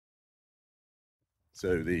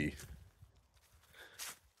So the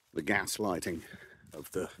gaslighting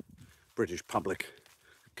of the British public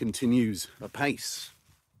continues apace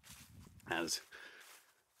as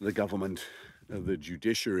the government, the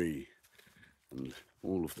judiciary, and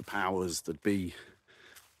all of the powers that be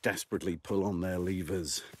desperately pull on their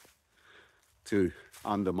levers to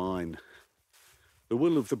undermine the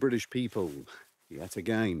will of the British people yet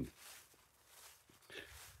again.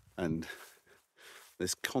 And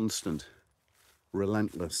this constant,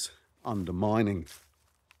 relentless undermining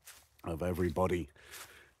of everybody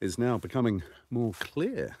is now becoming more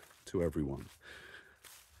clear to everyone.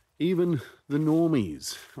 Even the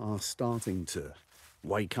normies are starting to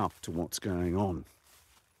wake up to what's going on.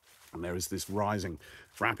 And there is this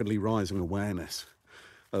rapidly rising awareness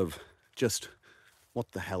of just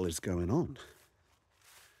what the hell is going on.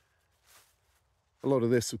 A lot of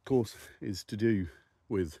this, of course, is to do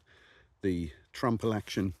with the Trump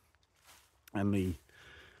election and the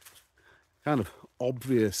kind of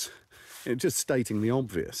obvious, just stating the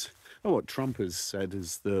obvious. And what Trump has said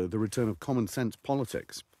is the return of common sense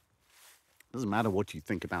politics. Doesn't matter what you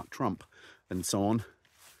think about Trump and so on.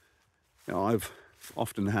 You know, I've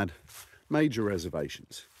often had major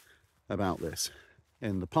reservations about this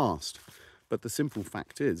in the past, but the simple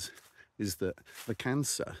fact is that the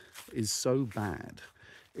cancer is so bad,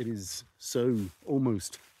 it is so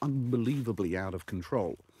almost unbelievably out of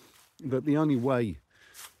control, that the only way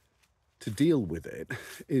to deal with it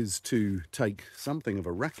is to take something of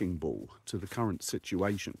a wrecking ball to the current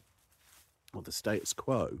situation or the status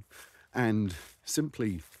quo and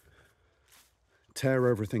simply tear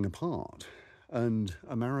everything apart. And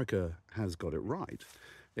America has got it right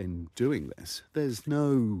in doing this. There's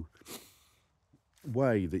no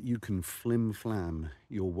way that you can flim-flam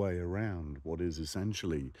your way around what is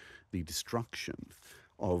essentially the destruction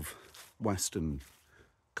of Western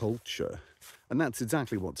culture. And that's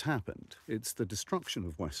exactly what's happened. It's the destruction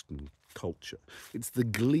of Western culture. It's the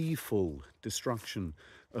gleeful destruction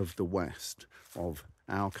of the West, of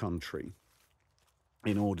our country,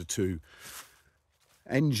 in order to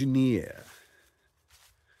engineer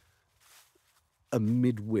a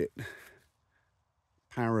midwit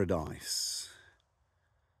paradise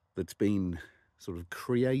that's been sort of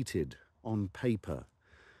created on paper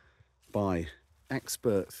by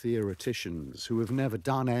expert theoreticians who have never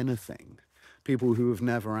done anything, people who have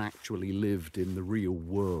never actually lived in the real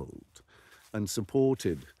world, and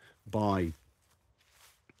supported by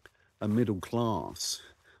a middle class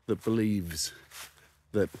that believes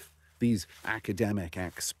that these academic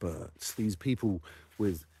experts, these people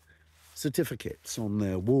with certificates on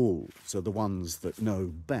their walls, are the ones that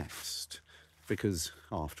know best, because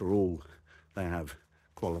after all, they have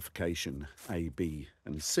qualification A, B,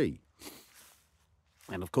 and C.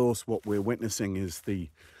 And of course, what we're witnessing is the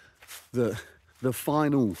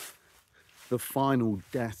final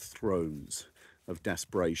death throes of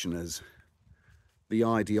desperation as the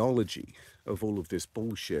ideology of all of this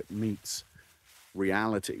bullshit meets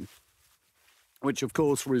reality, which of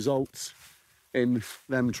course results in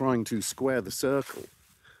them trying to square the circle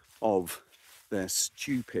of their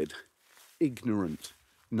stupid, ignorant,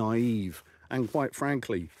 naive, and quite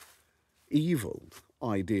frankly, evil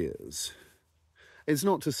ideas. It's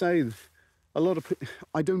not to say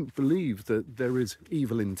I don't believe that there is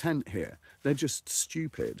evil intent here. They're just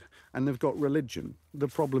stupid, and they've got religion. The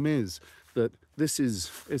problem is that this is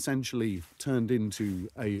essentially turned into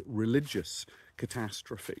a religious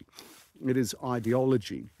catastrophe. It is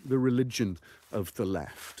ideology. The religion of the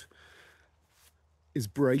left is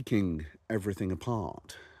breaking everything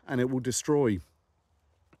apart, and it will destroy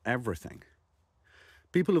everything.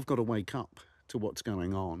 People have got to wake up to what's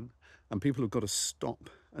going on, and people have got to stop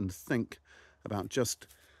and think about just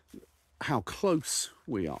how close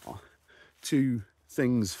we are to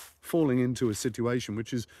things falling into a situation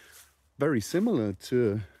which is very similar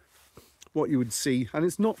to what you would see, and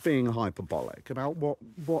it's not being hyperbolic, about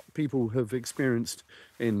what people have experienced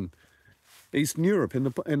in Eastern Europe in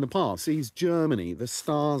the past, East Germany, the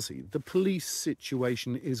Stasi. The police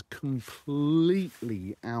situation is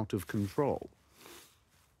completely out of control.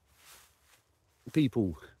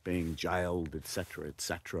 People being jailed, etc.,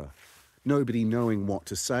 etc. Nobody knowing what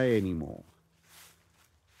to say anymore.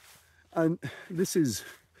 And this is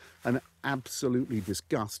an absolutely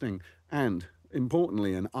disgusting and,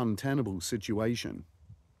 importantly, an untenable situation.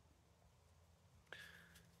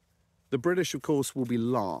 The British, of course, will be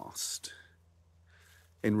last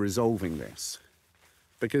in resolving this,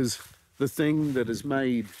 because the thing that has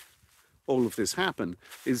made all of this happen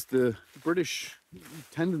is the British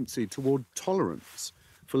tendency toward tolerance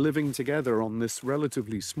for living together on this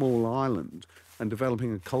relatively small island and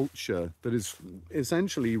developing a culture that is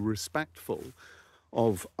essentially respectful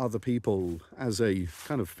of other people as a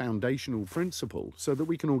kind of foundational principle so that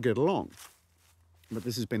we can all get along. But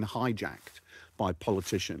this has been hijacked by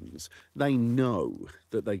politicians. They know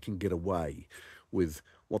that they can get away with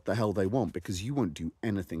what the hell they want because you won't do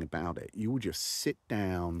anything about it. You will just sit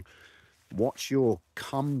down, watch your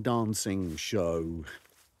cum dancing show,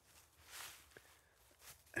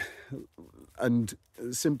 and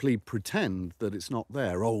simply pretend that it's not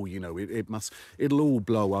there. Oh, you know, it'll all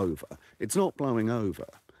blow over. It's not blowing over.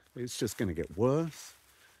 It's just going to get worse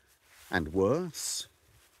and worse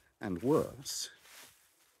and worse.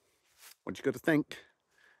 What you got to think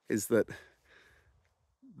is that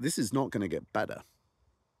this is not going to get better.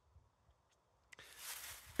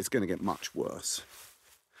 It's going to get much worse.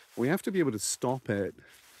 We have to be able to stop it.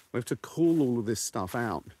 We have to call all of this stuff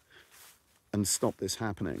out and stop this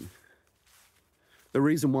happening. The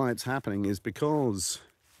reason why it's happening is because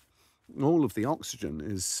all of the oxygen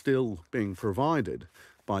is still being provided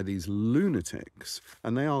by these lunatics,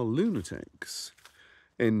 and they are lunatics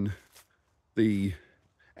in the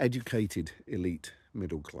educated elite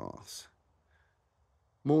middle class.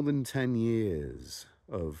 More than 10 years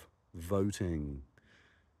of voting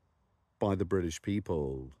by the British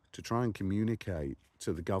people to try and communicate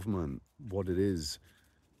to the government what it is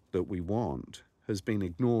that we want has been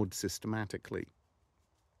ignored systematically.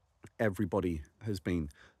 Everybody has been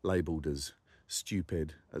labelled as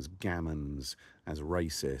stupid, as gammons, as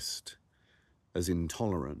racist, as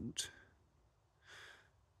intolerant.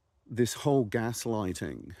 This whole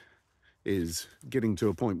gaslighting is getting to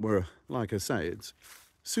a point where, like I say, it's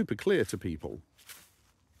super clear to people.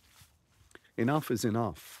 Enough is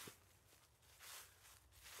enough.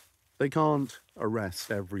 They can't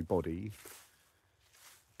arrest everybody,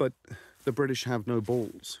 but the British have no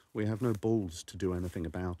balls. We have no balls to do anything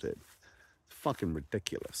about it. It's fucking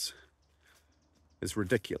ridiculous. It's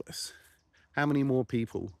ridiculous. How many more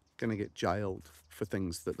people are going to get jailed for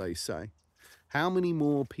things that they say? How many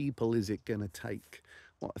more people is it going to take?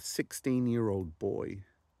 What, a 16-year-old boy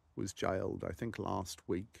was jailed, I think, last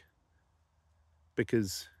week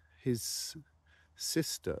because his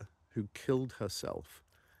sister, who killed herself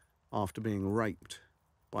after being raped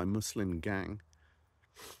by a Muslim gang,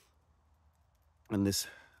 and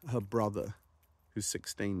her brother, who's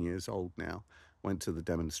 16 years old now, went to the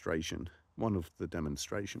demonstration, one of the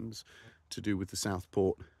demonstrations to do with the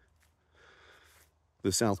Southport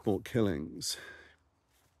killings.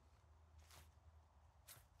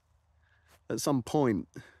 At some point,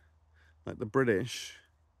 like the British,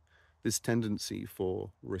 this tendency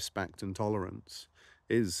for respect and tolerance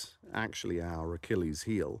is actually our Achilles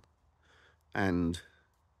heel. And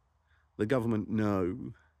the government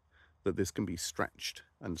know that this can be stretched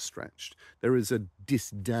and stretched. There is a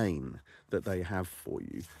disdain that they have for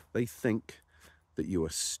you. They think that you are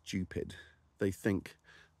stupid. They think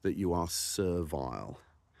that you are servile.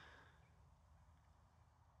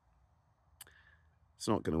 It's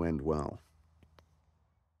not going to end well.